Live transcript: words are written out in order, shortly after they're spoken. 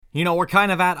You know, we're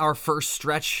kind of at our first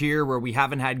stretch here where we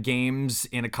haven't had games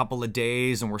in a couple of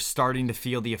days, and we're starting to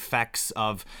feel the effects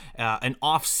of an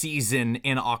off season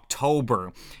in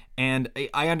October. And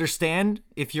I understand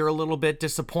if you're a little bit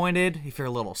disappointed, if you're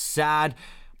a little sad,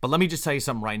 but let me just tell you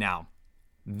something right now.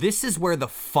 This is where the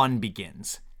fun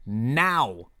begins.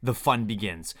 Now the fun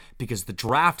begins because the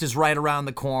draft is right around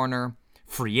the corner.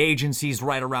 Free agency's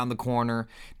right around the corner.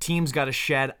 Teams got to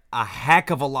shed a heck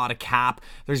of a lot of cap.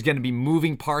 There's going to be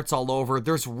moving parts all over.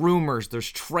 There's rumors,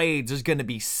 there's trades, there's going to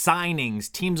be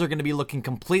signings. Teams are going to be looking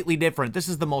completely different. This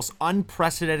is the most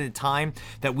unprecedented time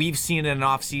that we've seen in an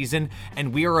offseason,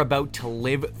 and we are about to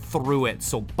live through it.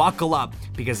 So buckle up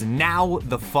because now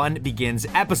the fun begins.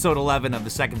 Episode 11 of the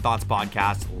Second Thoughts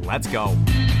podcast. Let's go.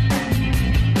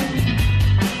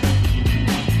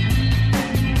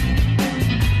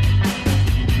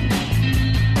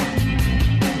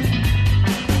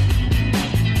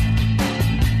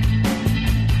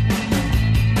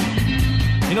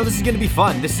 You know, this is going to be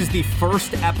fun. This is the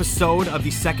first episode of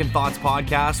the Second Thoughts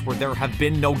podcast where there have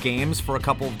been no games for a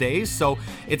couple of days, so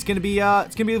it's going to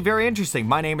be very interesting.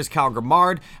 My name is Cal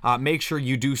Grimard. Make sure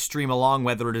you do stream along,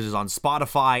 whether it is on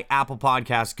Spotify, Apple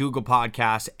Podcasts, Google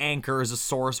Podcasts, Anchor as a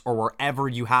source, or wherever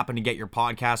you happen to get your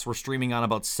podcasts. We're streaming on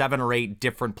about 7 or 8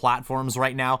 different platforms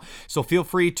right now, so feel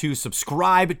free to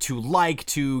subscribe, to like,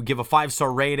 to give a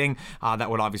 5-star rating. That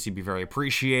would obviously be very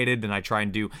appreciated, and I try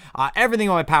and do everything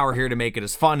in my power here to make it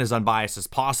as fun, as unbiased as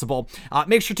possible.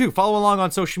 Make sure to follow along on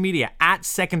social media at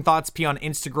Second Thoughts P on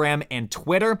Instagram and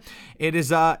Twitter. It's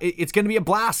going to be a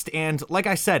blast, and like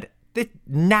I said,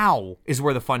 now is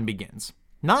where the fun begins.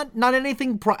 Not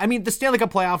anything. The Stanley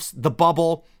Cup playoffs, the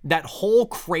bubble, that whole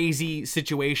crazy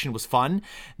situation was fun.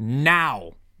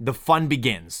 Now the fun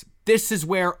begins. This is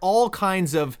where all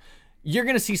kinds of you're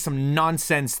going to see some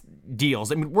nonsense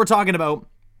deals. I mean, we're talking about.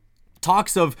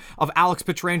 Talks of Alex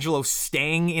Pietrangelo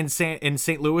staying in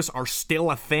St. Louis are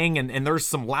still a thing, and there's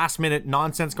some last-minute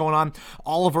nonsense going on.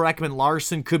 Oliver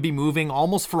Ekman-Larsson could be moving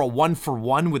almost for a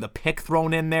 1-for-1 with a pick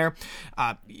thrown in there.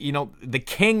 The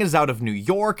King is out of New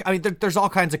York. I mean, there's all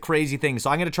kinds of crazy things.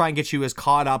 So I'm going to try and get you as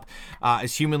caught up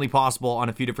as humanly possible on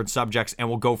a few different subjects, and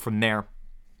we'll go from there.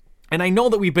 And I know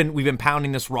that we've been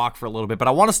pounding this rock for a little bit, but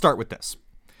I want to start with this.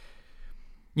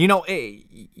 You know,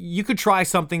 you could try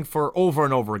something for over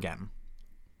and over again.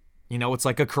 You know, it's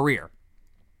like a career.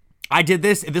 I did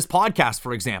this podcast,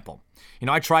 for example. You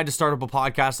know, I tried to start up a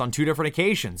podcast on 2 different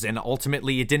occasions, and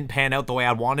ultimately it didn't pan out the way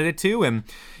I wanted it to. And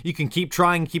you can keep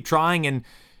trying, and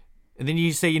then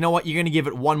you say, you know what, you're going to give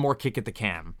it one more kick at the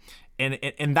can.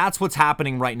 And that's what's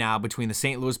happening right now between the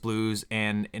St. Louis Blues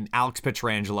and Alex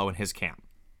Pietrangelo and his camp.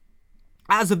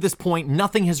 As of this point,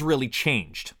 nothing has really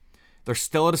changed. They're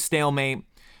still at a stalemate.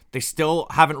 They still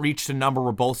haven't reached a number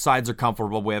where both sides are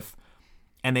comfortable with.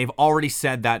 And they've already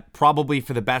said that probably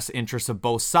for the best interests of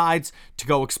both sides to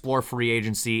go explore free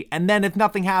agency. And then if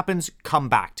nothing happens, come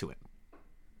back to it.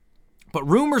 But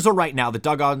rumors are right now that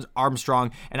Doug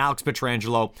Armstrong and Alex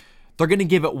Pietrangelo, they're going to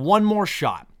give it one more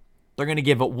shot. They're going to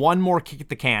give it one more kick at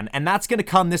the can. And that's going to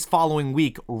come this following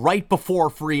week, right before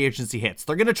free agency hits.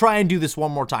 They're going to try and do this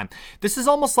one more time. This is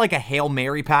almost like a Hail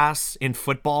Mary pass in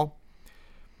football,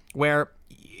 where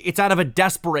it's out of a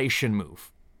desperation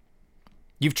move.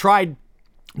 You've tried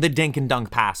the dink and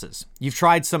dunk passes. You've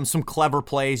tried some clever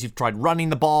plays. You've tried running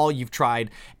the ball. You've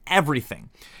tried everything.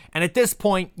 And at this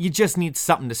point, you just need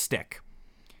something to stick.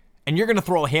 And you're going to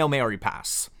throw a Hail Mary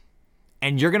pass.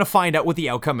 And you're going to find out what the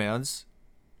outcome is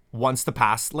once the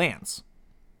pass lands.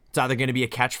 It's either going to be a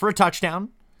catch for a touchdown,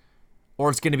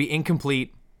 or it's going to be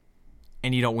incomplete,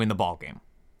 and you don't win the ball game.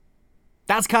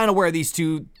 That's kind of where these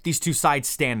two sides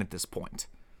stand at this point.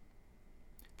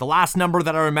 The last number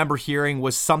that I remember hearing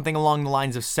was something along the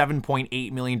lines of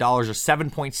 $7.8 million or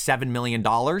 $7.7 million.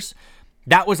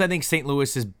 That was, I think, St.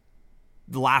 Louis's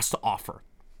last offer.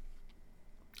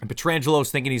 And Pietrangelo's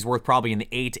thinking he's worth probably in the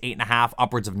 8 to 8.5,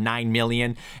 upwards of $9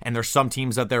 million. And there's some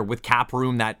teams out there with cap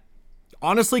room that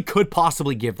honestly could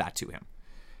possibly give that to him.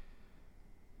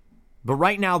 But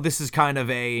right now, this is kind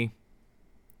of it's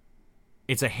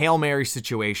a Hail Mary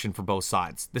situation for both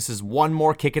sides. This is one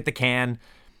more kick at the can.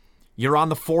 You're on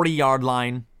the 40-yard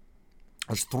line.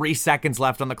 There's 3 seconds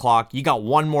left on the clock. You got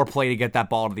one more play to get that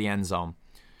ball to the end zone.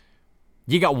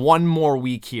 You got one more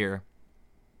week here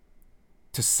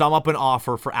to sum up an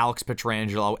offer for Alex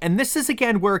Pietrangelo. And this is,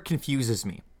 again, where it confuses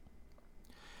me.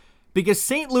 Because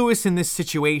St. Louis in this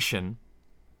situation,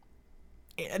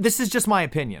 this is just my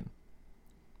opinion,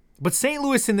 but St.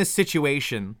 Louis in this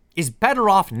situation is better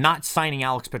off not signing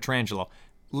Alex Pietrangelo.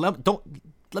 Let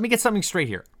me get something straight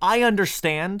here. I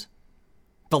understand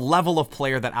the level of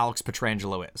player that Alex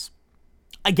Pietrangelo is.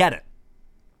 I get it.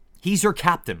 He's your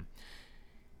captain.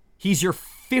 He's your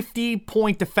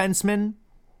 50-point defenseman.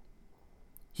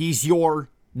 He's your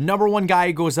number one guy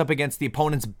who goes up against the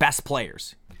opponent's best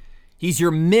players. He's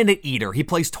your minute eater. He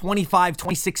plays 25,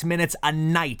 26 minutes a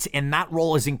night, and that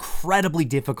role is incredibly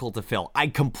difficult to fill. I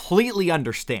completely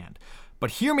understand.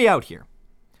 But hear me out here.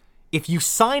 If you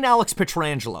sign Alex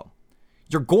Pietrangelo,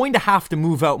 you're going to have to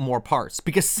move out more parts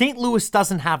because St. Louis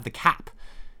doesn't have the cap.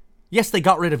 Yes, they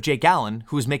got rid of Jake Allen,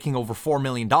 who was making over $4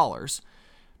 million,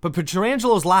 but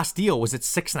Pietrangelo's last deal was at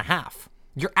 $6.5 million.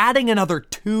 You're adding another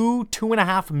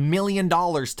 $2.5 million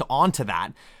onto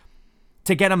that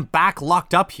to get him back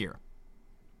locked up here.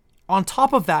 On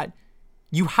top of that,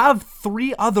 you have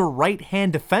 3 other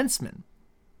right-hand defensemen.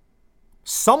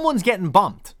 Someone's getting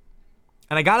bumped.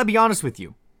 And I gotta be honest with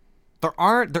you.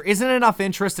 There isn't enough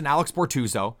interest in Alex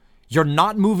Bortuzzo. You're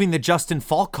not moving the Justin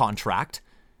Falk contract.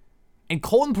 And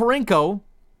Colton Parayko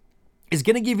is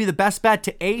going to give you the best bet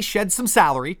to A, shed some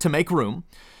salary to make room,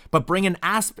 but bring in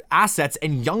assets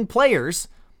and young players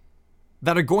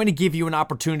that are going to give you an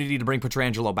opportunity to bring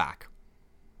Pietrangelo back.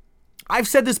 I've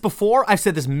said this before. I've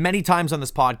said this many times on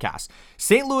this podcast.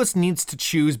 St. Louis needs to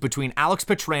choose between Alex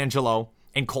Pietrangelo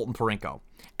and Colton Parayko.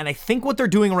 And I think what they're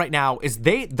doing right now is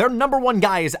their number one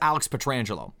guy is Alex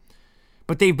Pietrangelo.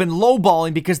 But they've been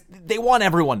lowballing because they want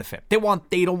everyone to fit. They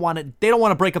don't want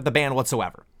to break up the band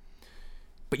whatsoever.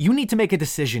 But you need to make a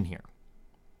decision here.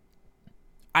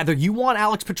 Either you want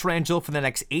Alex Pietrangelo for the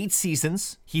next 8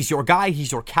 seasons. He's your guy.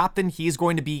 He's your captain. He is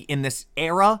going to be in this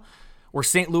era where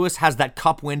St. Louis has that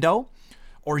cup window.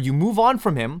 Or you move on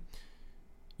from him.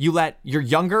 You let your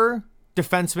younger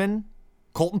defenseman,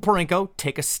 Colton Parayko,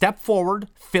 take a step forward,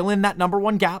 fill in that number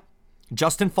one gap.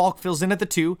 Justin Falk fills in at the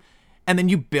 2, and then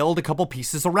you build a couple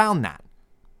pieces around that.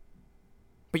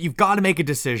 But you've got to make a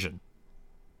decision.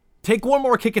 Take one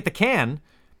more kick at the can,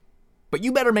 but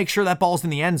you better make sure that ball's in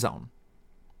the end zone.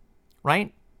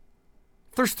 Right?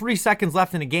 If there's 3 seconds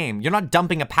left in a game, you're not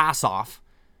dumping a pass off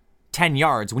 10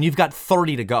 yards when you've got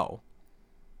 30 to go.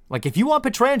 Like, if you want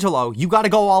Pietrangelo, you got to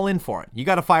go all in for it. You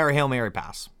got to fire a Hail Mary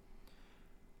pass.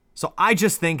 So I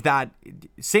just think that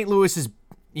St. Louis is,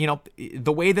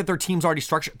 the way that their team's already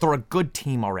structured, they're a good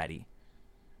team already.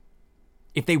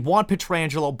 If they want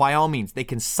Pietrangelo, by all means, they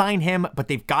can sign him, but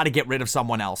they've got to get rid of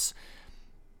someone else.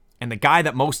 And the guy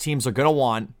that most teams are going to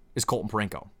want is Colton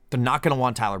Parayko. They're not going to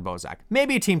want Tyler Bozak.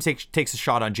 Maybe a team takes a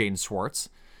shot on Jaden Schwartz,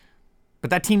 but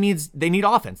that team they need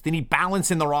offense. They need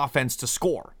balance in their offense to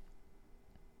score.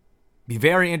 Be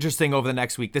very interesting over the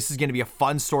next week. This is going to be a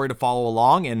fun story to follow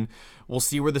along, and we'll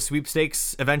see where the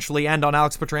sweepstakes eventually end on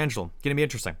Alex Pietrangelo. Going to be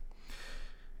interesting.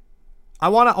 I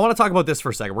want to talk about this for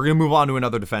a second. We're going to move on to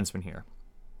another defenseman here.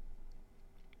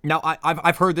 Now,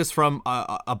 I've heard this from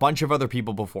a bunch of other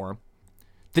people before.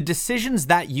 The decisions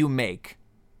that you make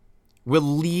will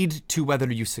lead to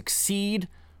whether you succeed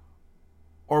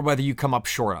or whether you come up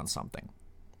short on something.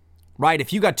 Right?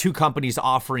 If you got 2 companies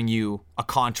offering you a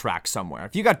contract somewhere,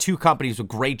 if you got 2 companies with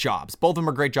great jobs, both of them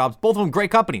are great jobs, both of them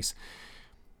great companies,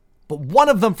 but one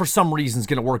of them for some reason is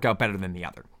going to work out better than the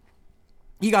other.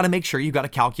 You got to make sure you got to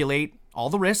calculate all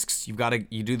the risks. You have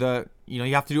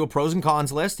to do a pros and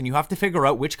cons list, and you have to figure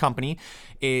out which company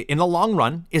in the long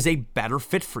run is a better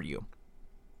fit for you.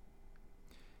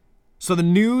 So the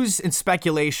news and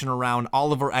speculation around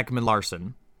Oliver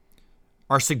Ekman-Larsson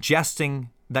are suggesting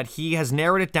that he has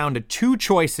narrowed it down to 2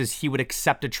 choices he would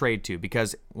accept a trade to,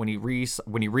 because when he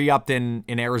re-upped in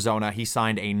Arizona, he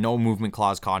signed a no movement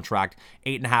clause contract,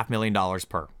 $8.5 million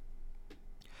per.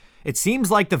 It seems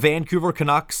like the Vancouver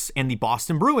Canucks and the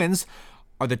Boston Bruins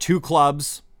are the 2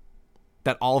 clubs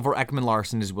that Oliver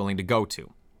Ekman-Larsson is willing to go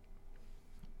to.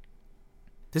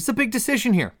 This is a big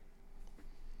decision here.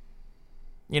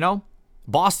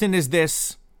 Boston is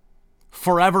this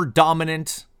forever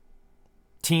dominant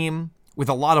team with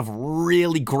a lot of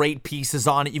really great pieces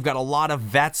on it. You've got a lot of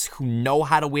vets who know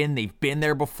how to win. They've been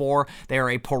there before. They are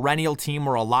a perennial team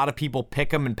where a lot of people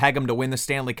pick them and peg them to win the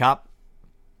Stanley Cup.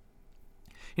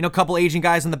 A couple aging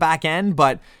guys on the back end,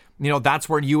 but that's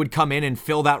where you would come in and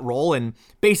fill that role and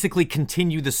basically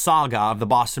continue the saga of the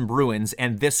Boston Bruins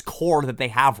and this core that they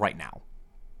have right now.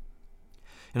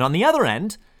 And on the other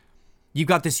end, you've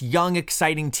got this young,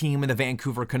 exciting team in the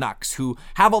Vancouver Canucks who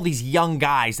have all these young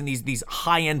guys and these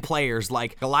high-end players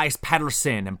like Elias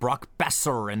Pettersson and Brock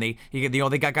Besser, and they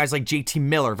got guys like JT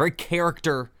Miller, very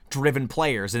character-driven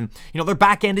players, and their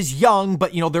back end is young,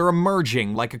 but they're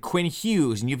emerging like a Quinn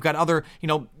Hughes, and you've got other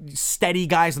steady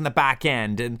guys on the back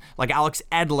end, and like Alex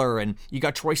Edler, and you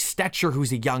got Troy Stetcher,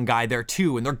 who's a young guy there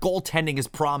too, and their goaltending is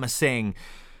promising.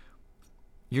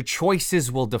 Your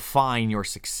choices will define your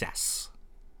success.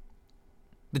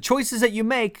 The choices that you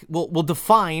make will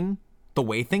define the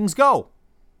way things go.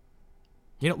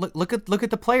 You know, look at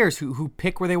the players who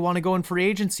pick where they want to go in free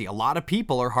agency. A lot of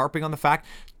people are harping on the fact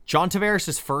John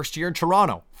Tavares' first year in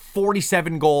Toronto,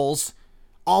 47 goals,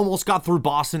 almost got through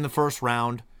Boston in the first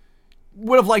round.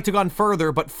 Would have liked to have gone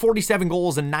further, but 47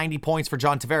 goals and 90 points for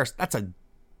John Tavares. That's a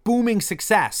booming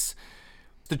success.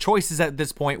 The choices at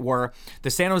this point were the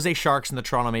San Jose Sharks and the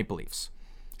Toronto Maple Leafs.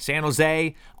 San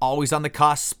Jose, always on the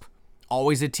cusp,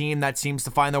 always a team that seems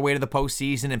to find their way to the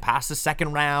postseason and pass the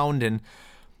second round and,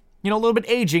 you know, a little bit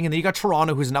aging. And then you got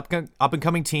Toronto, who's an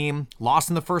up-and-coming team, lost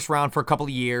in the first round for a couple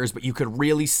of years, but you could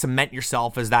really cement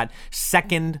yourself as that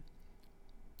second,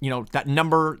 you know, that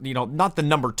number, you know, not the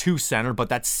number 2 center, but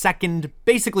that second,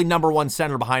 basically number 1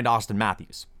 center behind Austin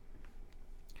Matthews.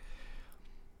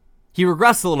 He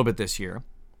regressed a little bit this year,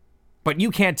 but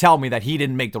you can't tell me that he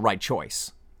didn't make the right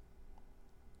choice.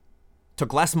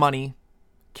 Took less money,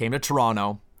 came to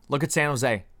Toronto. Look at San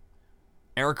Jose.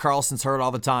 Erik Karlsson's hurt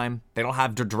all the time. They don't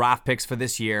have their draft picks for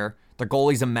this year. Their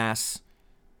goalie's a mess.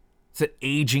 It's an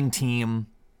aging team.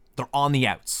 They're on the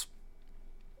outs.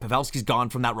 Pavelski's gone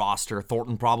from that roster.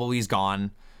 Thornton probably is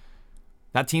gone.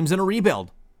 That team's in a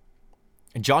rebuild.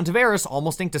 And John Tavares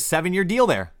almost inked a 7-year deal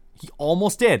there. He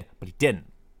almost did, but he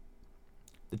didn't.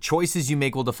 The choices you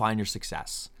make will define your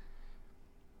success.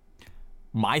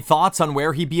 My thoughts on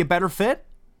where he'd be a better fit?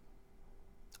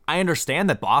 I understand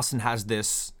that Boston has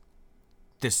this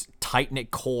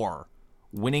tight-knit core,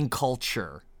 winning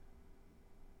culture,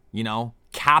 you know,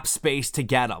 cap space to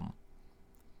get them.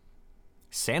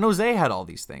 San Jose had all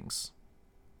these things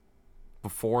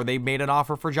before they made an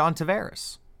offer for John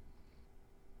Tavares.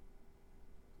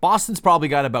 Boston's probably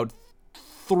got about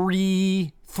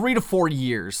 3 to 4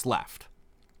 years left.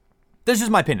 This is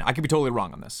just my opinion. I could be totally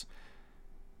wrong on this.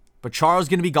 But Charles is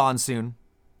going to be gone soon.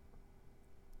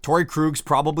 Torrey Krug's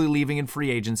probably leaving in free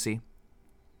agency.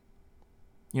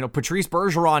 You know, Patrice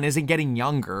Bergeron isn't getting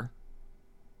younger.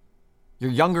 Your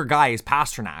younger guy is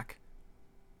Pastrnak.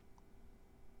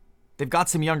 They've got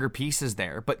some younger pieces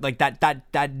there, but like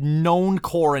that known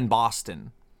core in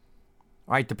Boston.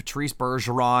 All right, the Patrice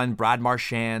Bergeron, Brad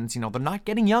Marchands, you know, they're not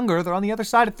getting younger. They're on the other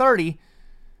side of 30.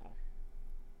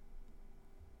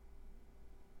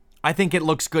 I think it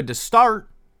looks good to start.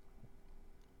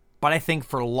 But I think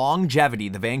for longevity,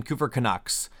 the Vancouver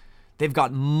Canucks, they've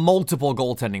got multiple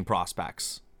goaltending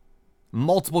prospects.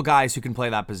 Multiple guys who can play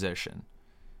that position.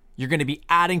 You're going to be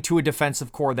adding to a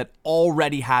defensive core that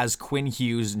already has Quinn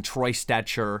Hughes and Troy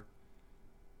Stecher,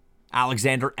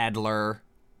 Alexander Edler.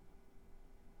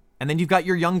 And then you've got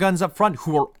your young guns up front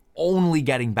who are only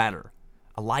getting better.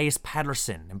 Elias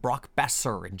Pettersson and Brock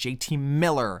Besser and JT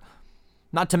Miller.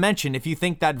 Not to mention, if you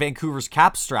think that Vancouver's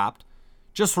cap strapped,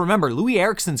 just remember, Louis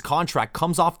Eriksson's contract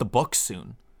comes off the books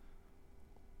soon.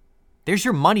 There's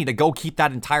your money to go keep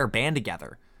that entire band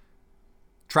together.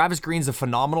 Travis Green's a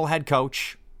phenomenal head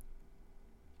coach.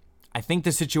 I think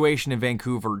the situation in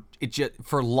Vancouver, it just,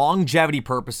 for longevity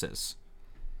purposes,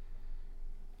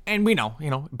 and we know,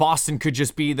 Boston could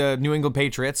just be the New England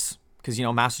Patriots, because,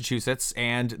 Massachusetts,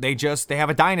 and they have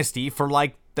a dynasty for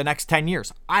like the next 10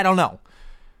 years. I don't know.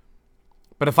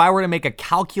 But if I were to make a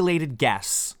calculated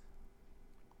guess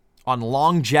on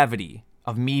longevity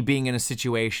of me being in a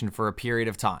situation for a period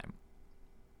of time,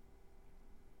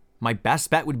 my best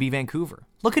bet would be Vancouver.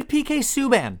 Look at PK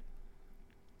Subban.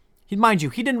 Mind you,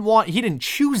 he didn't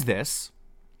choose this,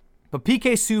 but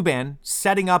PK Subban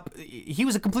setting up, he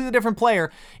was a completely different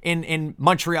player in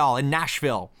Montreal, in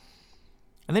Nashville.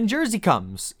 And then Jersey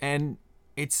comes, and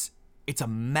it's a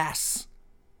mess.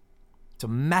 It's a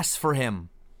mess for him.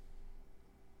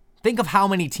 Think of how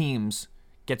many teams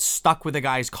get stuck with a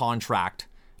guy's contract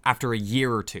after a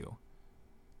year or two.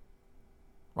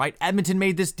 Right? Edmonton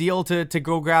made this deal to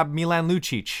go grab Milan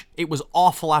Lucic. It was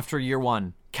awful after year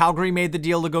one. Calgary made the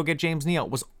deal to go get James Neal.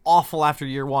 It was awful after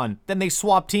year one. Then they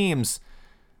swapped teams.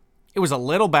 It was a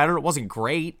little better. It wasn't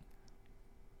great.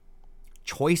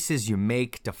 Choices you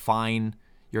make define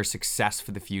your success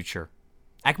for the future.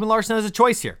 Ekman-Larsson has a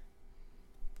choice here.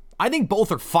 I think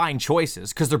both are fine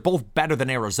choices because they're both better than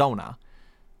Arizona.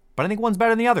 But I think one's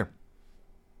better than the other.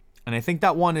 And I think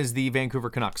that one is the Vancouver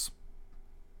Canucks.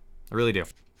 I really do.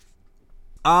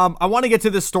 I want to get to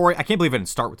this story. I can't believe I didn't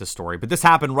start with this story, but this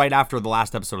happened right after the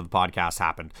last episode of the podcast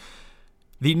happened.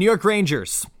 The New York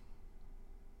Rangers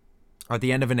are at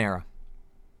the end of an era.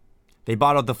 They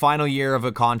bought out the final year of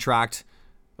a contract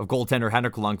of goaltender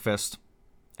Henrik Lundqvist,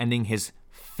 ending his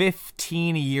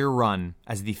 15-year run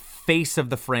as the face of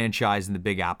the franchise in the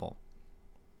Big Apple.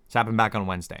 This happened back on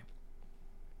Wednesday.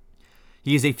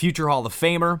 He is a future Hall of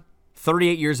Famer,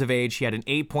 38 years of age. He had an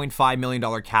 $8.5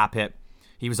 million cap hit.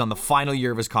 He was on the final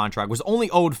year of his contract, was only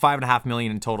owed $5.5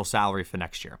 million in total salary for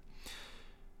next year.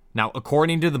 Now,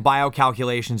 according to the buyout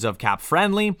calculations of Cap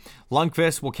Friendly,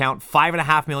 Lundqvist will count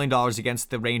 $5.5 million against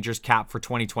the Rangers cap for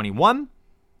 2021.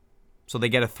 So they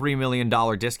get a $3 million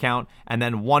discount, and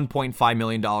then $1.5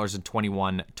 million in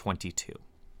 21-22.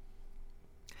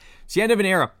 It's the end of an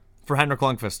era for Henrik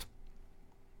Lundqvist.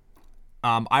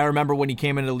 I remember when he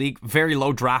came into the league, very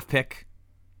low draft pick.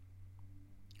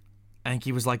 I think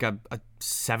he was like a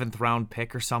 7th round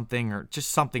pick or something, or just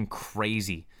something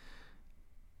crazy.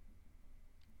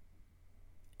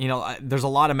 You know, there's a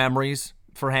lot of memories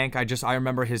for Hank. I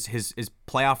remember his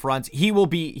playoff runs. He will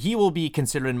be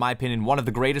considered, in my opinion, one of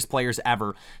the greatest players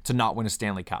ever to not win a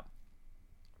Stanley Cup.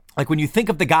 Like when you think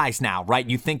of the guys now, right?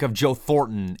 You think of Joe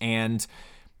Thornton and,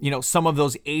 you know, some of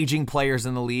those aging players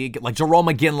in the league. Like Jerome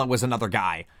McGinley was another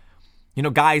guy. You know,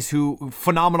 guys who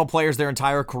phenomenal players their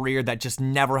entire career that just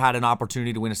never had an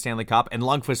opportunity to win a Stanley Cup. And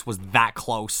Lundqvist was that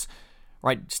close,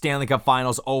 right? Stanley Cup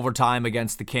Finals overtime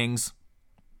against the Kings.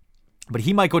 But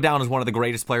he might go down as one of the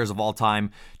greatest players of all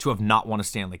time to have not won a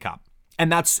Stanley Cup.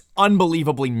 And that's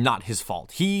unbelievably not his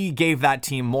fault. He gave that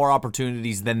team more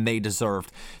opportunities than they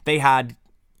deserved. They had,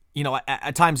 you know,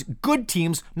 at times good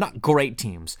teams, not great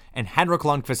teams. And Henrik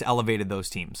Lundqvist elevated those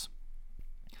teams.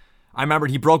 I remember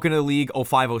he broke into the league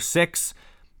 05-06.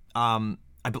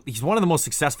 He's one of the most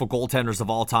successful goaltenders of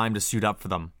all time to suit up for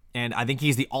them. And I think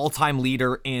he's the all-time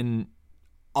leader in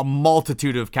a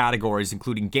multitude of categories,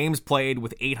 including games played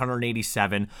with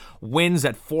 887, wins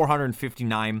at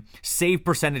 459, save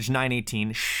percentage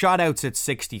 918, shutouts at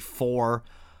 64.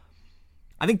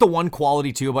 I think the one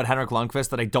quality too about Henrik Lundqvist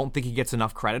that I don't think he gets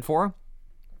enough credit for,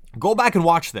 go back and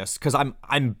watch this because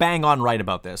I'm bang on right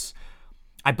about this.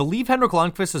 I believe Henrik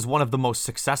Lundqvist is one of the most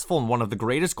successful and one of the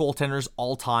greatest goaltenders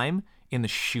all time in the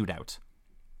shootout.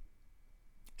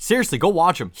 Seriously, go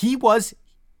watch him. He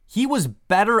was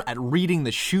better at reading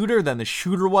the shooter than the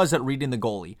shooter was at reading the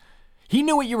goalie. He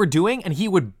knew what you were doing, and he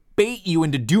would bait you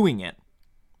into doing it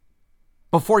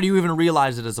before you even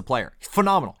realized it as a player.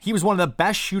 Phenomenal. He was one of the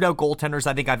best shootout goaltenders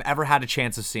I think I've ever had a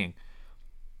chance of seeing.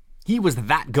 He was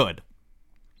that good.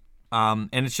 And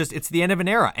it's the end of an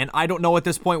era. And I don't know at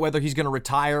this point whether he's going to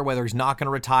retire, whether he's not going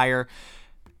to retire.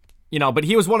 You know, but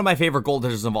he was one of my favorite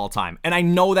goaltenders of all time. And I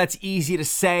know that's easy to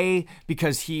say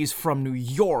because he's from New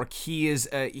York. He's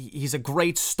a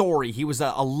great story. He was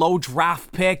a low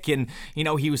draft pick and, you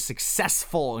know, he was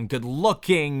successful and good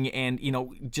looking and, you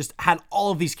know, just had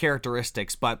all of these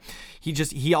characteristics. But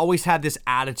he always had this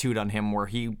attitude on him where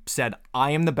he said,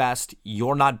 I am the best.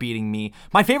 You're not beating me.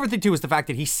 My favorite thing, too, is the fact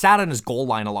that he sat on his goal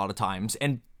line a lot of times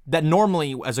and that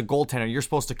normally, as a goaltender, you're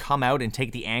supposed to come out and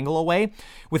take the angle away.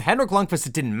 With Henrik Lundqvist,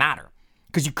 it didn't matter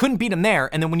because you couldn't beat him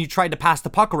there. And then when you tried to pass the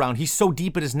puck around, he's so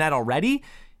deep in his net already,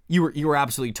 you were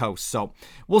absolutely toast. So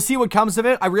we'll see what comes of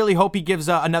it. I really hope he gives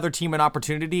another team an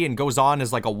opportunity and goes on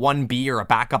as like a 1B or a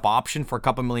backup option for a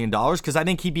couple $1 million because I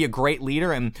think he'd be a great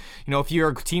leader. And, you know, if you're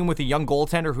a team with a young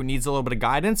goaltender who needs a little bit of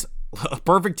guidance, a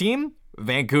perfect team,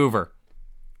 Vancouver.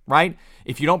 Right?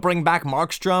 If you don't bring back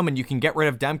Markstrom and you can get rid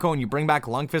of Demko and you bring back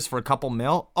Lundqvist for a couple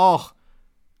mil, oh,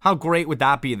 how great would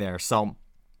that be there? So,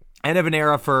 end of an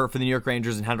era for the New York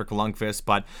Rangers and Henrik Lundqvist,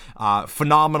 but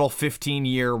phenomenal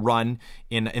 15-year run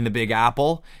in the Big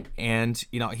Apple, and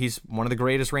you know he's one of the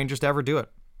greatest Rangers to ever do it.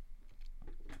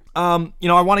 You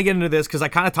know, I want to get into this because I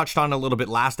kind of touched on it a little bit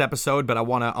last episode, but I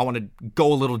want to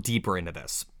go a little deeper into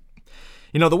this.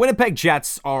 You know, the Winnipeg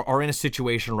Jets are in a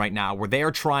situation right now where they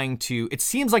are it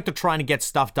seems like they're trying to get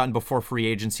stuff done before free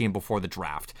agency and before the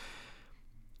draft.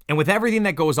 And with everything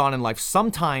that goes on in life,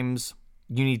 sometimes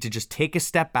you need to just take a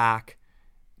step back,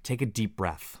 take a deep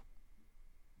breath,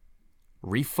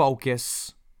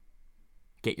 refocus,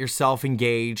 get yourself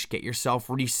engaged, get yourself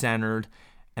recentered,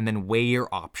 and then weigh your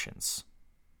options.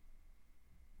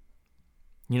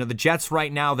 You know, the Jets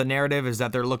right now, the narrative is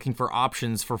that they're looking for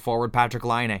options for forward Patrik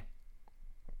Laine.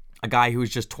 A guy who is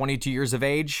just 22 years of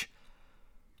age,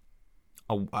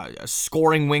 a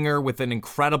scoring winger with an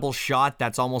incredible shot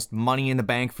that's almost money in the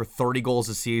bank for 30 goals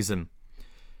a season.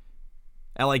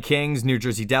 LA Kings, New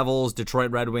Jersey Devils, Detroit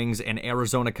Red Wings, and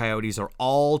Arizona Coyotes are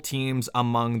all teams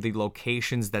among the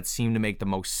locations that seem to make the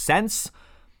most sense.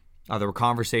 There were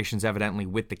conversations evidently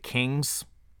with the Kings.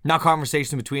 Not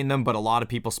conversation between them, but a lot of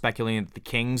people speculating that the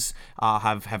Kings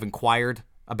have inquired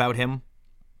about him.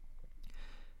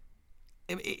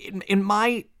 In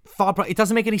my thought, it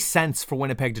doesn't make any sense for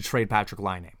Winnipeg to trade Patrik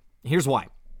Laine. Here's why.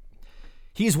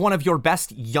 He's one of your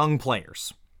best young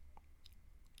players.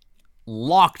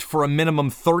 Locked for a minimum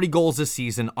 30 goals a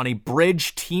season on a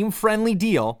bridge team-friendly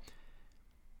deal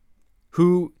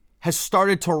who has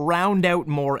started to round out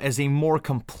more as a more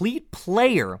complete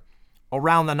player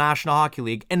around the National Hockey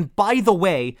League. And by the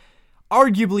way,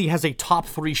 arguably has a top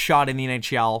 3 shot in the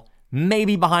NHL,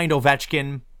 maybe behind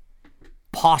Ovechkin,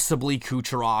 possibly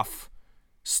Kucherov,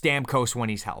 Stamkos when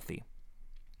he's healthy.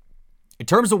 In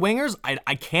terms of wingers,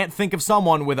 I can't think of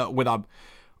someone with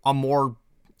a more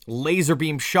laser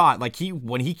beam shot. Like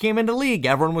when he came into the league,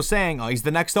 everyone was saying, oh, he's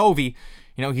the next Ovi.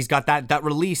 You know, he's got that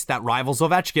release that rivals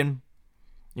Ovechkin.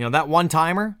 You know, that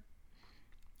one-timer.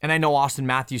 And I know Austin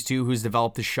Matthews too, who's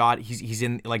developed the shot. He's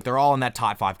in, like, they're all in that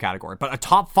top 5 category. But a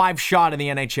top 5 shot in the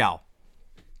NHL.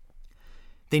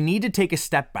 They need to take a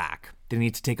step back. They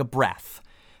need to take a breath.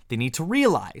 They need to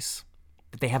realize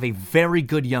that they have a very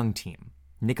good young team.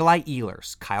 Nikolai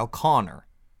Ehlers, Kyle Connor,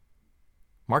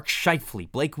 Mark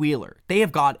Scheifele, Blake Wheeler. They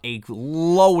have got a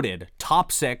loaded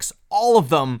top 6, all of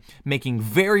them making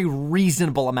very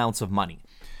reasonable amounts of money.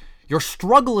 Your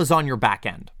struggle is on your back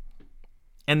end.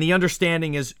 And the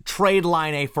understanding is trade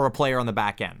Laine for a player on the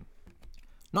back end.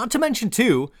 Not to mention,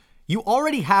 too, you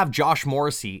already have Josh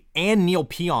Morrissey and Neil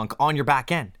Pionk on your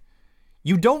back end.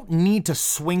 You don't need to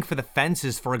swing for the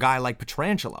fences for a guy like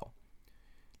Pietrangelo.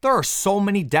 There are so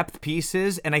many depth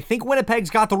pieces, and I think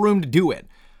Winnipeg's got the room to do it.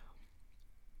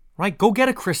 Right? Go get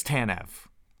a Chris Tanev.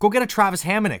 Go get a Travis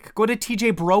Hamonic. Go to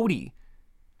TJ Brody.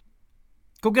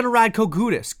 Go get a Radko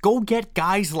Gudas. Go get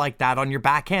guys like that on your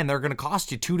back end. They're going to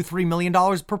cost you $2 to $3 million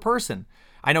per person.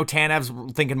 I know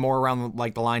Tanev's thinking more around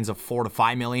like the lines of $4 to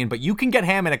 $5 million, but you can get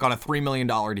Hamonic on a $3 million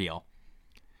deal.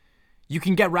 You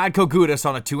can get Radko Gudas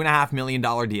on a $2.5 million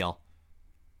deal.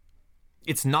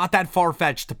 It's not that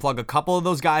far-fetched to plug a couple of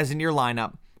those guys into your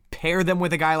lineup, pair them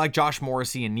with a guy like Josh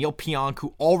Morrissey and Neil Pionk,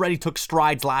 who already took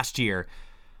strides last year.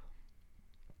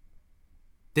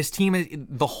 This team,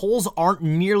 the holes aren't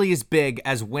nearly as big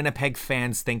as Winnipeg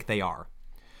fans think they are.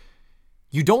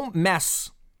 You don't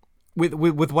mess with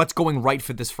what's going right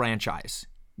for this franchise.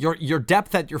 Your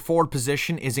depth at your forward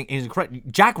position is incredible.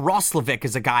 Jack Roslovic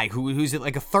is a guy who's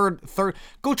like a third.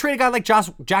 Go trade a guy like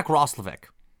Jack Roslovic.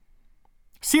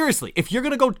 Seriously, if you're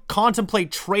going to go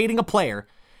contemplate trading a player,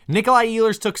 Nikolai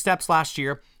Ehlers took steps last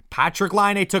year. Patrick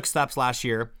Laine took steps last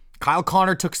year. Kyle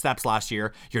Connor took steps last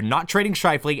year. You're not trading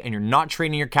Scheifele, and you're not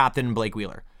trading your captain, Blake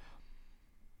Wheeler.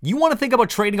 You want to think about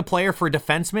trading a player for a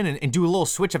defenseman and do a little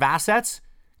switch of assets?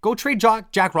 Go trade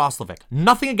Jack Roslovic.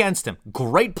 Nothing against him.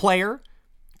 Great player.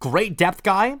 Great depth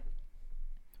guy.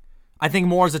 I think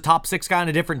more as a top 6 guy on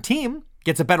a different team.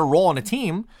 Gets a better role on a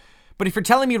team. But if you're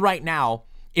telling me right now,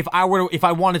 if I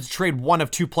wanted to trade one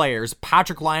of 2 players,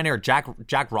 Patrick Laine or Jack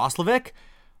Roslovic,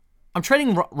 I'm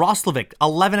trading Roslovic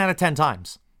 11 out of 10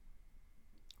 times.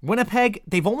 Winnipeg,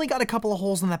 they've only got a couple of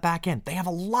holes in that back end. They have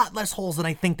a lot less holes than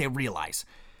I think they realize.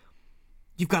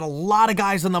 You've got a lot of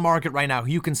guys on the market right now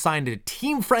who you can sign to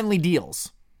team-friendly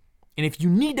deals. And if you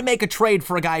need to make a trade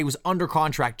for a guy who's under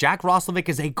contract, Jack Roslovic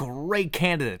is a great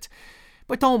candidate.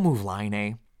 But don't move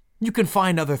Laine. You can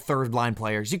find other third-line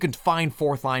players. You can find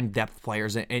fourth-line depth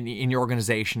players in your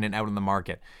organization and out in the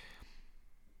market.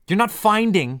 You're not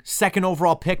finding second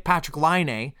overall pick Patrick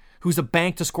Laine, who's a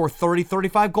bank to score 30,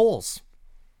 35 goals.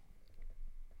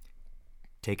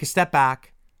 Take a step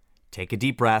back. Take a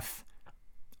deep breath.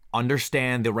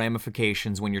 Understand the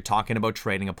ramifications when you're talking about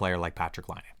trading a player like Patrick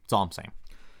Laine. That's all I'm saying.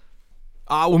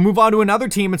 We'll move on to another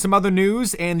team and some other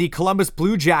news, and the Columbus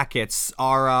Blue Jackets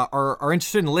are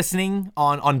interested in listening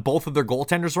on both of their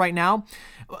goaltenders right now.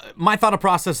 My thought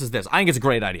process is this. I think it's a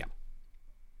great idea.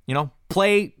 You know,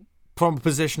 play from a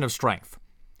position of strength.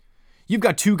 You've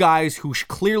got 2 guys who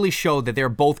clearly show that they're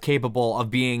both capable of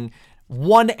being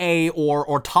 1A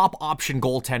or top option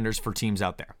goaltenders for teams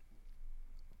out there.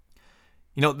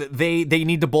 You know, they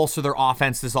need to bolster their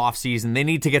offense this offseason. They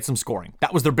need to get some scoring.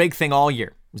 That was their big thing all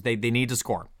year. They need to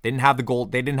score. They didn't have the goal.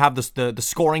 They didn't have the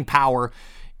scoring power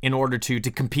in order to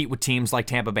compete with teams like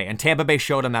Tampa Bay. And Tampa Bay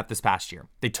showed them that this past year.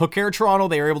 They took care of Toronto.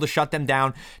 They were able to shut them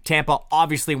down. Tampa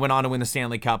obviously went on to win the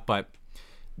Stanley Cup, but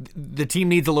the team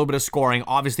needs a little bit of scoring.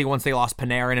 Obviously, once they lost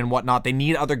Panarin and whatnot, they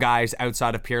need other guys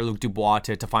outside of Pierre-Luc Dubois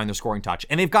to find their scoring touch.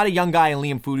 And they've got a young guy in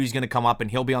Liam Foudy who's going to come up, and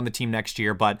he'll be on the team next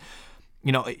year. But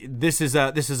you know, this is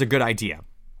a good idea.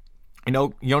 You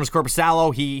know, Jonas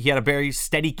Korpisalo, he had a very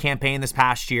steady campaign this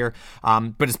past year,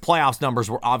 but his playoffs numbers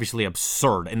were obviously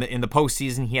absurd. In the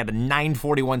postseason, he had a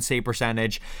 .941 save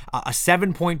percentage, a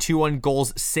 7.21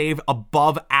 goals saved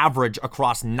above average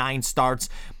across 9 starts.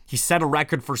 He set a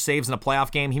record for saves in a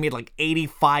playoff game. He made like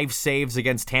 85 saves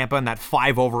against Tampa in that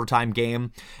 5 overtime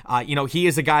game. You know, he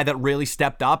is a guy that really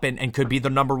stepped up and could be the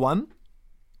number 1.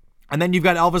 And then you've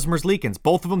got Elvis Merzlikins,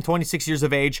 both of them 26 years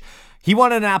of age. He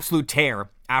won an absolute tear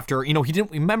after, you know, he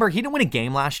didn't win a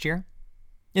game last year.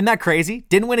 Isn't that crazy?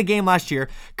 Didn't win a game last year,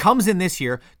 comes in this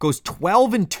year, goes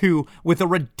 12-2 with a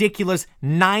ridiculous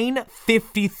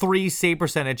 .953 save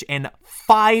percentage and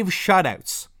 5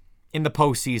 shutouts in the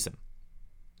postseason.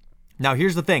 Now,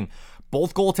 here's the thing.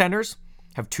 Both goaltenders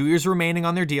have 2 years remaining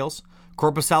on their deals.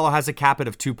 Korpisalo has a cap hit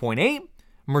of 2.8,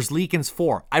 Merzlikins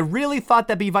 4. I really thought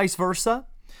that'd be vice versa,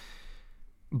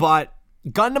 but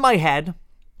gun to my head,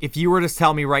 if you were to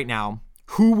tell me right now,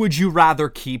 who would you rather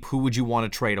keep? Who would you want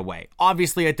to trade away?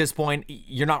 Obviously, at this point,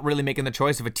 you're not really making the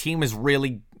choice. If a team is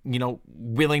really,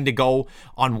 willing to go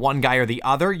on one guy or the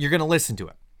other, you're going to listen to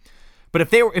it. But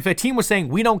if a team was saying,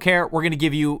 we don't care, we're going to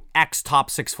give you X top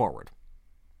 6 forward,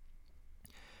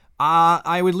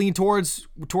 I would lean towards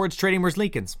trading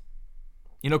Merzlikins.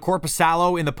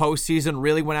 Korpisalo in the postseason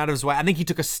really went out of his way. I think he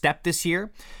took a step this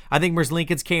year. I think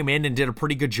Merzlikins came in and did a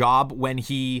pretty good job when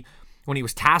he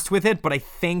was tasked with it, but I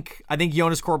think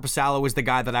Joonas Korpisalo is the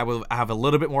guy that I will have a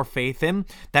little bit more faith in.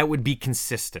 That would be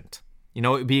consistent. It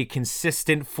would be a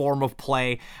consistent form of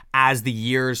play as the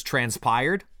years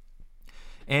transpired.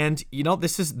 And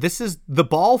this is the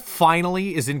ball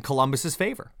finally is in Columbus's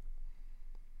favor.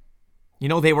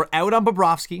 They were out on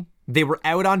Bobrovsky, they were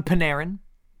out on Panarin.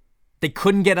 They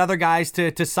couldn't get other guys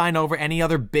to sign over, any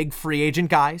other big free agent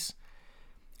guys.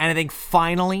 And I think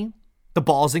finally the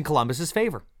ball's in Columbus's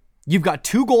favor. You've got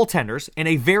 2 goaltenders in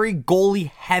a very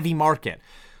goalie-heavy market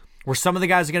where some of the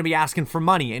guys are going to be asking for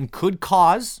money and could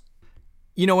cause,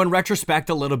 in retrospect,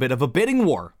 a little bit of a bidding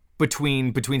war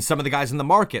between some of the guys in the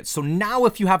market. So now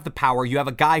if you have the power, you have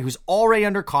a guy who's already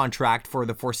under contract for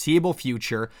the foreseeable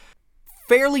future,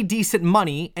 fairly decent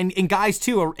money, and guys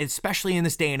too, especially in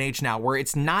this day and age now, where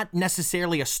it's not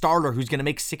necessarily a starter who's going to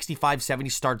make 65, 70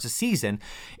 starts a season.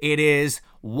 It is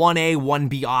 1A,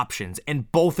 1B options, and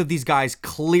both of these guys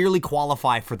clearly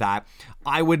qualify for that.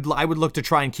 I would look to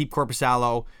try and keep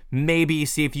Korpisalo, maybe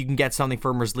see if you can get something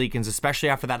for Merzlikins, especially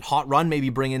after that hot run, maybe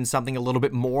bring in something a little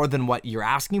bit more than what you're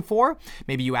asking for.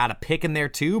 Maybe you add a pick in there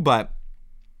too, but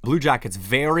Blue Jackets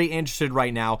very interested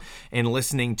right now in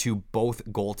listening to both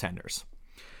goaltenders.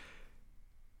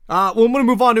 Well, I'm going to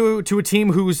move on to a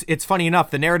team it's funny enough,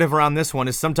 the narrative around this one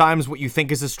is sometimes what you think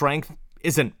is a strength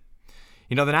isn't.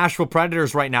 The Nashville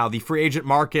Predators right now, the free agent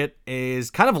market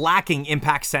is kind of lacking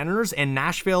impact centers, and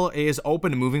Nashville is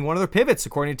open to moving one of their pivots,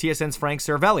 according to TSN's Frank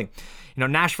Seravalli.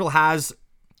 Nashville has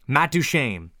Matt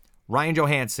Duchene, Ryan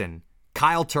Johansson,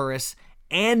 Kyle Turris,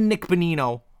 and Nick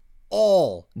Bonino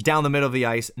all down the middle of the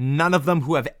ice, none of them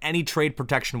who have any trade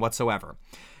protection whatsoever.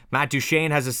 Matt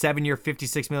Duchene has a 7-year,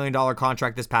 $56 million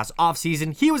contract this past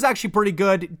offseason. He was actually pretty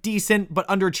good, decent, but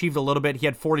underachieved a little bit. He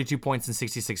had 42 points in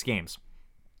 66 games.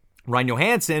 Ryan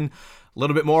Johansson, a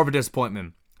little bit more of a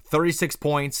disappointment. 36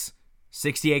 points,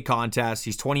 68 contests.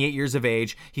 He's 28 years of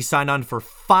age. He signed on for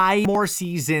 5 more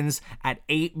seasons at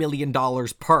 $8 million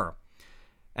per.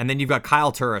 And then you've got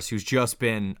Kyle Turris, who's just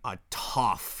been a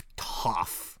tough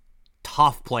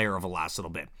player over the last little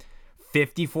bit.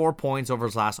 54 points over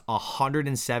his last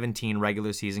 117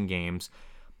 regular season games.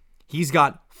 He's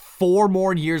got 4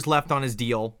 more years left on his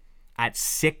deal at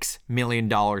 $6 million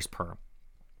per.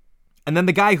 And then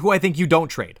the guy who I think you don't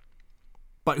trade,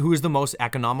 but who is the most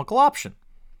economical option.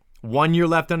 1 year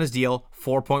left on his deal,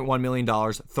 $4.1 million,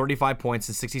 35 points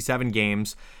in 67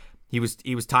 games. He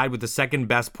was tied with the second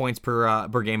best points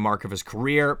per game mark of his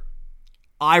career.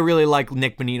 I really like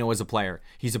Nick Bonino as a player.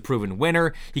 He's a proven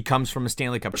winner. He comes from a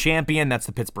Stanley Cup champion. That's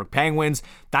the Pittsburgh Penguins.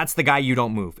 That's the guy you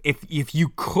don't move. If you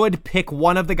could pick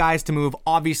one of the guys to move,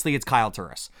 obviously it's Kyle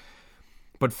Turris.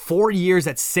 But 4 years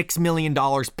at $6 million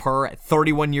per at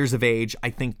 31 years of age,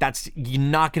 I think you're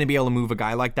not going to be able to move a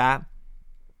guy like that.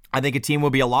 I think a team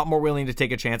will be a lot more willing to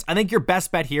take a chance. I think your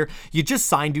best bet here, you just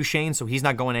signed Duchene, so he's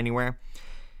not going anywhere.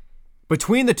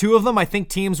 Between the two of them, I think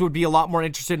teams would be a lot more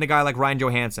interested in a guy like Ryan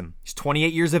Johansson. He's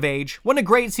 28 years of age. Wasn't a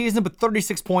great season, but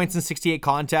 36 points in 68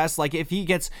 contests. Like if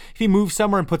he moves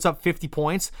somewhere and puts up 50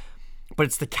 points, but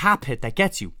it's the cap hit that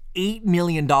gets you. $8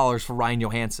 million for Ryan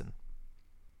Johansson.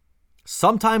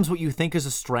 Sometimes what you think is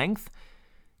a strength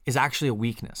is actually a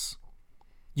weakness.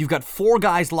 You've got 4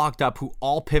 guys locked up who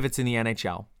all pivots in the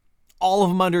NHL. All of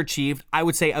them underachieved, I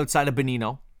would say outside of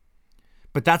Bonino.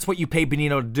 But that's what you pay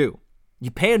Bonino to do. You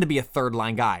pay him to be a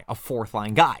third-line guy, a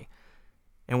fourth-line guy.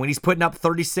 And when he's putting up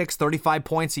 36, 35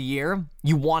 points a year,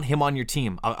 you want him on your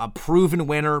team. A proven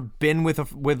winner, been with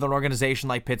an organization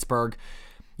like Pittsburgh,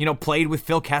 played with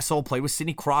Phil Kessel, played with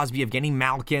Sidney Crosby, Evgeny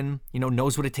Malkin,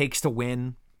 knows what it takes to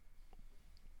win.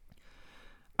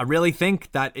 I really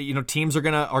think that, teams are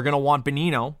gonna want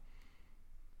Bonino,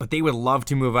 but they would love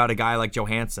to move out a guy like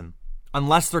Johansson.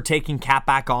 Unless they're taking cap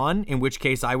back on, in which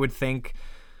case I would think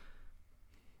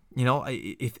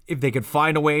if they could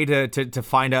find a way to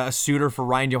find a suitor for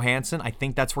Ryan Johansson, I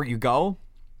think that's where you go.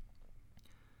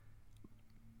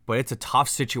 But it's a tough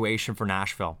situation for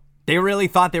Nashville. They really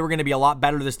thought they were going to be a lot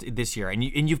better this year. And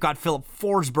you've got Philip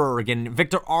Forsberg and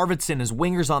Victor Arvidsson as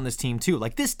wingers on this team too.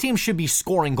 Like, this team should be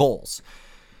scoring goals.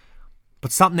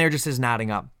 But something there just isn't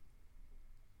adding up.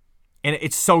 And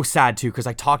it's so sad too, because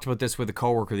I talked about this with a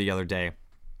coworker the other day.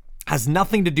 Has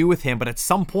nothing to do with him, but at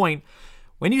some point,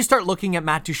 when you start looking at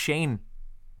Matt Duchene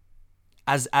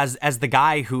as the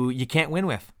guy who you can't win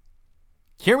with,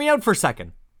 hear me out for a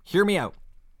second. Hear me out.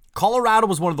 Colorado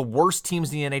was one of the worst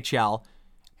teams in the NHL.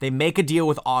 They make a deal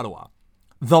with Ottawa.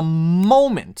 The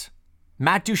moment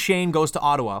Matt Duchene goes to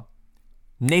Ottawa,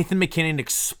 Nathan MacKinnon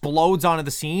explodes onto the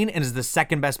scene and is the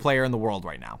second best player in the world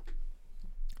right now.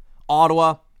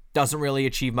 Ottawa doesn't really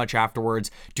achieve much afterwards.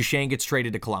 Duchene gets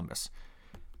traded to Columbus.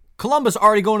 Columbus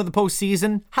already going to the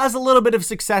postseason, has a little bit of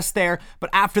success there, but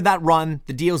after that run,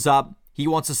 the deal's up. He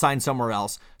wants to sign somewhere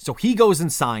else. So he goes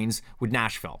and signs with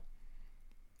Nashville.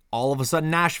 All of a sudden,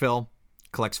 Nashville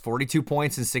collects 42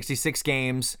 points in 66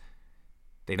 games.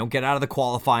 They don't get out of the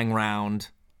qualifying round.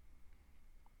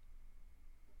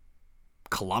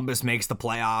 Columbus makes the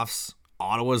playoffs.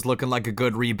 Ottawa's looking like a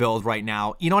good rebuild right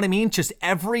now. You know what I mean? Just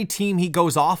every team he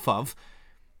goes off of,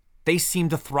 they seem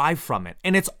to thrive from it.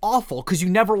 And it's awful because you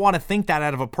never want to think that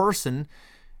out of a person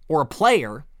or a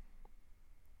player.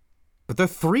 But there are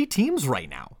 3 teams right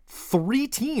now. 3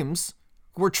 teams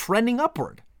who are trending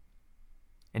upward.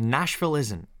 And Nashville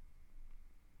isn't.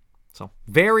 So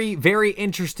very, very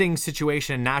interesting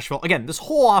situation in Nashville. Again, this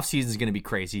whole offseason is going to be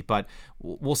crazy, but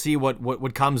we'll see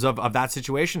what comes of that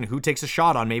situation. Who takes a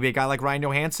shot on maybe a guy like Ryan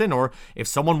Johansson, or if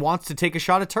someone wants to take a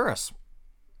shot at Turris.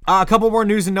 A couple more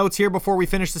news and notes here before we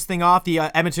finish this thing off. The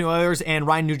Edmonton Oilers and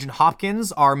Ryan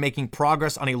Nugent-Hopkins are making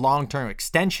progress on a long-term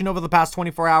extension over the past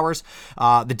 24 hours.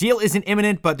 The deal isn't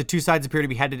imminent, but the two sides appear to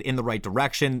be headed in the right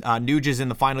direction. Nuge is in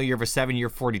the final year of a 7-year,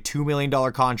 $42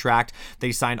 million contract that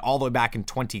he signed all the way back in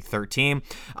 2013.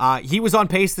 He was on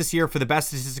pace this year for the best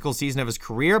statistical season of his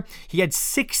career. He had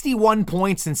 61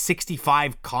 points in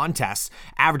 65 contests,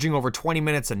 averaging over 20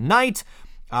 minutes a night.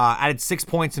 Added 6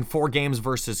 points in 4 games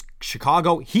versus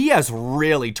Chicago. He has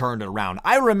really turned it around.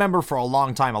 I remember for a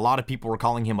long time, a lot of people were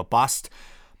calling him a bust.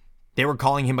 They were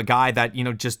calling him a guy that,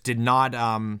 just did not,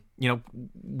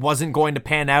 wasn't going to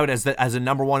pan out as a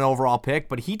number 1 overall pick.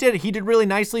 But he did really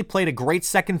nicely, played a great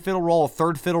second fiddle role, a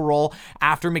third fiddle role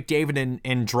after McDavid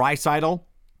and Draisaitl.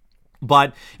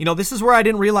 But, this is where I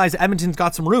didn't realize Edmonton's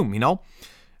got some room,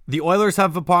 The Oilers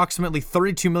have approximately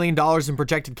 $32 million in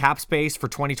projected cap space for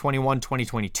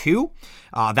 2021-2022.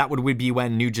 That would be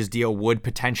when Nuge's deal would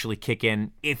potentially kick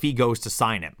in if he goes to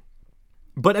sign him.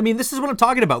 But, this is what I'm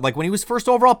talking about. Like, when he was first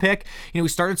overall pick, he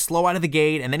started slow out of the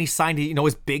gate, and then he signed,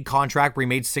 his big contract where he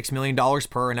made $6 million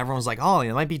per, and everyone was like, oh,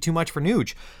 it might be too much for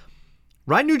Nuge.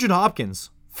 Ryan Nugent-Hopkins,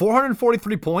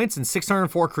 443 points in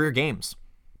 604 career games.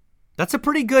 That's a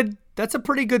pretty good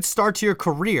start to your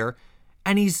career,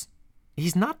 and he's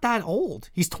not that old.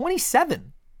 He's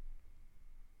 27.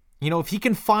 If he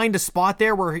can find a spot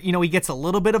there where, he gets a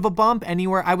little bit of a bump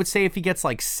anywhere, I would say if he gets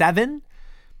like 7,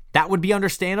 that would be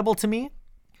understandable to me.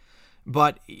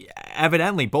 But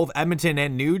evidently, both Edmonton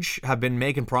and Nuge have been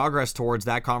making progress towards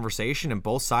that conversation, and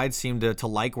both sides seem to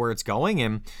like where it's going,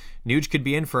 and Nuge could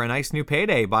be in for a nice new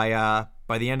payday by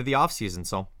the end of the offseason,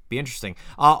 so be interesting.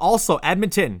 Also,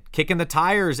 Edmonton kicking the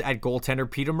tires at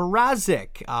goaltender Peter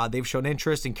Mrazek. They've shown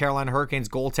interest in Carolina Hurricanes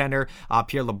goaltender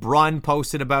Pierre LeBrun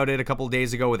posted about it a couple of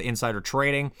days ago with Insider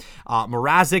Trading.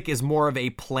 Mrazek is more of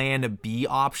a plan B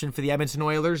option for the Edmonton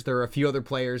Oilers. There are a few other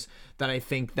players that I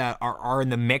think that are in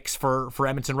the mix for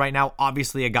Edmonton right now.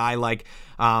 Obviously, a guy like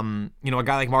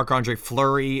Marc-Andre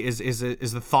Fleury is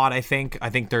the thought. I think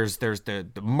there's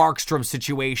the Markstrom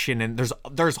situation, and there's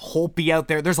Holtby out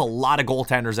there. There's a lot of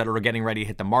goaltenders that are getting ready to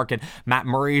hit the market. Matt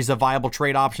Murray is a viable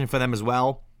trade option for them as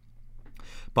well.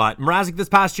 But Mrazek this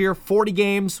past year, 40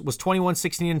 games, was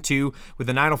 21-16-2 with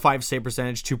a .905 save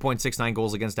percentage, 2.69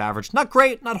 goals against average. Not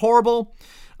great, not horrible.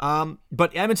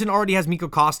 But Edmonton already has Mikko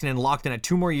Koskinen locked in at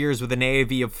 2 more years with an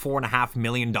AAV of $4.5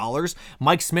 million.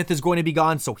 Mike Smith is going to be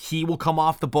gone, so he will come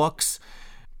off the books.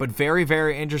 But very,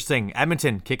 very interesting.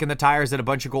 Edmonton kicking the tires at a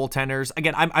bunch of goaltenders.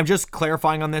 Again, I'm just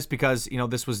clarifying on this because,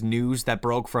 this was news that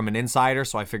broke from an insider,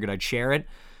 so I figured I'd share it.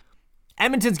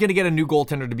 Edmonton's going to get a new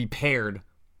goaltender to be paired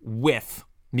with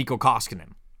Mikko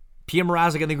Koskinen. Pierre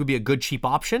Mrazek, I think, would be a good, cheap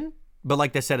option. But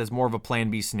like I said, it's more of a plan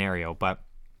B scenario. But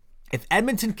if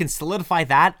Edmonton can solidify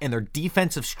that and their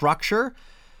defensive structure,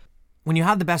 when you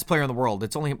have the best player in the world,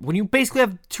 when you basically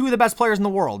have two of the best players in the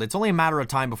world, it's only a matter of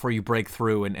time before you break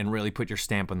through and really put your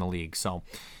stamp on the league. So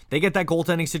they get that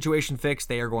goaltending situation fixed,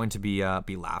 they are going to be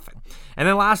laughing. And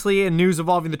then lastly, in news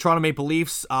involving the Toronto Maple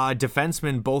Leafs,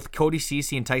 defensemen both Cody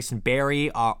Ceci and Tyson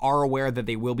Barrie are aware that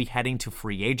they will be heading to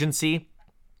free agency.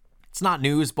 It's not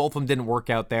news. Both of them didn't work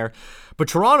out there. But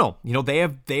Toronto, they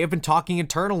have been talking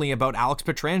internally about Alex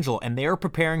Pietrangelo, and they are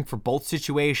preparing for both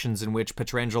situations in which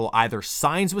Pietrangelo either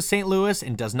signs with St. Louis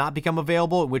and does not become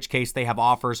available, in which case they have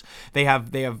offers. They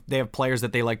have players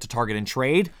that they like to target and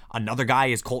trade. Another guy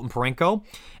is Colton Parayko,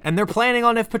 and they're planning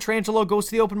on if Pietrangelo goes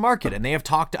to the open market, and they have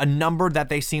talked a number that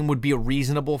they seem would be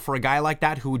reasonable for a guy like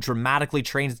that who would dramatically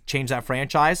change that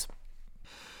franchise.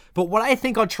 But what I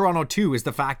think on Toronto too is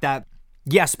the fact that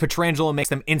yes, Pietrangelo makes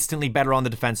them instantly better on the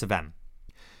defensive end.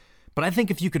 But I think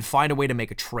if you could find a way to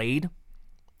make a trade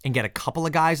and get a couple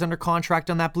of guys under contract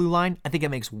on that blue line, I think it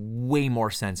makes way more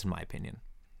sense in my opinion.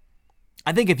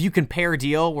 I think if you can pair a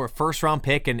deal where a first-round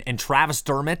pick and Travis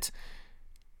Dermott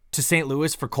to St.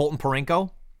 Louis for Colton Parayko,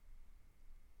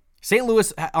 St.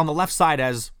 Louis on the left side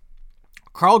has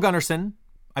Carl Gunnarsson,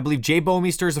 I believe Jay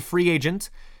Bouwmeester is a free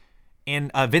agent,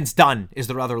 and Vince Dunn is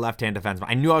their other left-hand defenseman.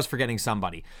 I knew I was forgetting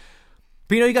somebody.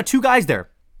 But you got two guys there.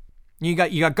 You got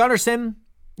Gunnarsson,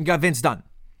 you got Vince Dunn.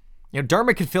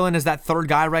 Dermott could fill in as that third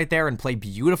guy right there and play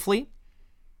beautifully.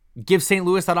 Give St.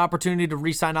 Louis that opportunity to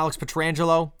re-sign Alex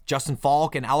Pietrangelo, Justin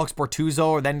Falk, and Alex Bortuzzo,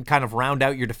 or then kind of round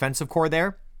out your defensive core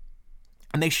there.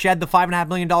 And they shed the $5.5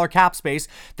 million cap space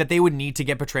that they would need to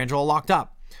get Pietrangelo locked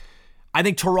up. I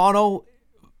think Toronto,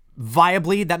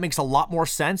 viably, that makes a lot more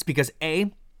sense because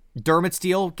A, Dermott's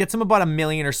deal gets them about $1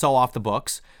 million or so off the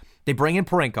books. They bring in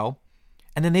Parayko.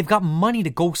 And then they've got money to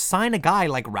go sign a guy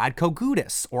like Radko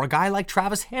Gudas or a guy like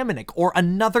Travis Hamonic or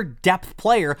another depth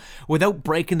player without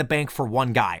breaking the bank for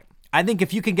one guy. I think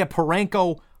if you can get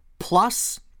Parayko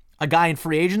plus a guy in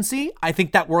free agency, I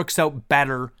think that works out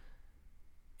better.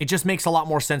 It just makes a lot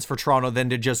more sense for Toronto than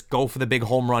to just go for the big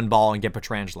home run ball and get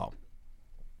Pietrangelo.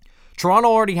 Toronto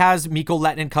already has Mikko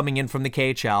Lehtinen coming in from the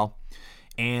KHL.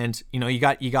 And, you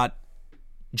got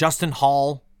Justin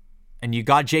Hall, and you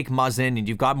got Jake Muzzin, and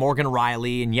you've got Morgan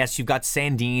Riley, and yes, you've got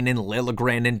Sandin and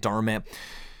Liljegren and Dermott.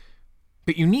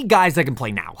 But you need guys that can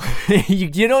play now.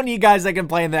 You don't need guys that can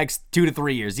play in the next 2 to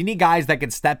 3 years. You need guys that can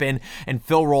step in and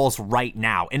fill roles right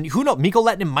now. And who knows, Mikko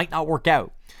Lehtinen might not work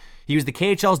out. He was the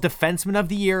KHL's Defenseman of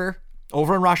the Year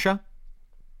over in Russia.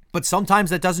 But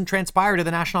sometimes that doesn't transpire to the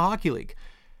National Hockey League.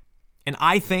 And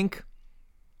I think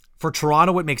for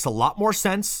Toronto, it makes a lot more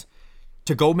sense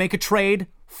to go make a trade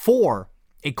for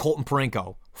a Colton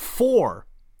Parayko, for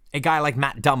a guy like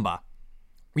Matt Dumba,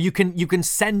 where you can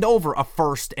send over a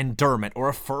first in Dermott or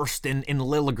a first in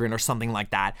Liljegren or something like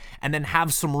that, and then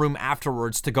have some room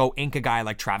afterwards to go ink a guy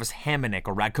like Travis Hamonic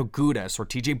or Radko Gudas or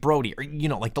TJ Brody, or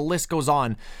the list goes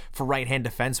on for right-hand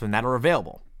defensemen that are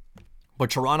available. But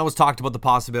Toronto has talked about the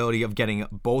possibility of getting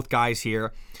both guys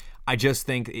here. I just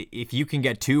think if you can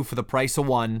get two for the price of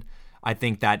one, I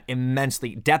think that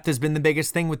immensely. Depth has been the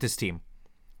biggest thing with this team.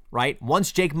 Right?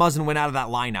 Once Jake Muzzin went out of that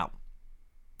lineup,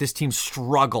 this team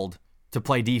struggled to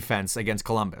play defense against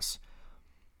Columbus.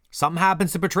 Something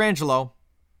happens to Pietrangelo,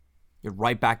 you're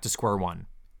right back to square one.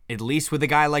 At least with a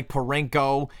guy like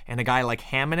Parayko and a guy like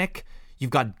Hamonic, you've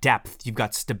got depth, you've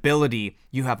got stability,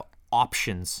 you have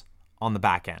options on the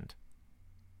back end.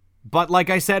 But like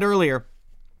I said earlier,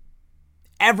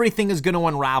 everything is going to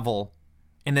unravel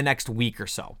in the next week or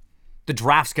so. The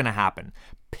draft's going to happen.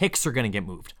 Picks are going to get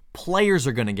moved. Players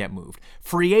are going to get moved.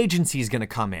 Free agency is going to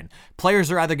come in.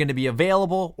 Players are either going to be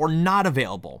available or not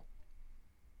available.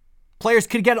 Players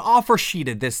could get offer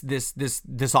sheeted this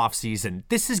offseason.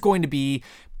 This is going to be,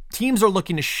 teams are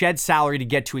looking to shed salary to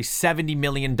get to a $70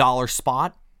 million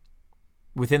spot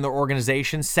within their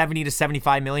organization, $70 to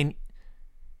 $75 million,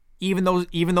 even though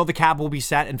the cap will be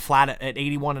set and flat at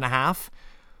 81.5.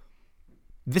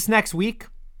 This next week,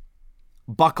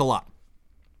 buckle up.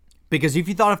 Because if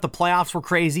you thought if the playoffs were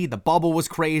crazy, the bubble was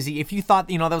crazy, if you thought,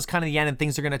 that was kind of the end and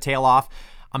things are going to tail off,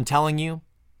 I'm telling you,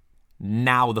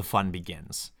 now the fun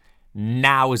begins.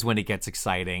 Now is when it gets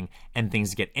exciting and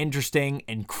things get interesting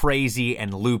and crazy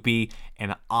and loopy,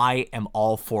 and I am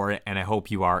all for it, and I hope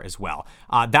you are as well.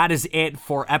 That is it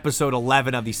for episode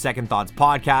 11 of the Second Thoughts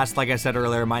podcast. Like I said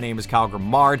earlier, my name is Kyle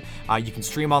Grimard. You can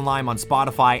stream online on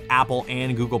Spotify, Apple,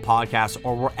 and Google Podcasts,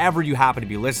 or wherever you happen to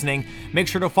be listening. Make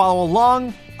sure to follow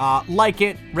along, like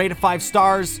it, rate it 5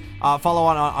 stars, follow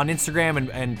on Instagram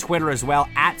and Twitter as well,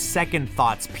 at Second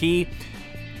Thoughts P.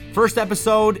 First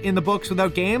episode in the books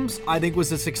without games, I think was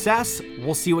a success.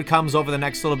 We'll see what comes over the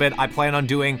next little bit. I plan on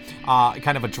doing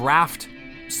kind of a draft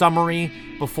summary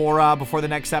before the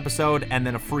next episode, and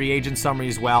then a free agent summary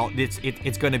as well.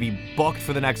 It's going to be booked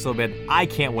for the next little bit. I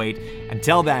can't wait.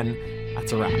 Until then,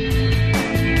 that's a wrap.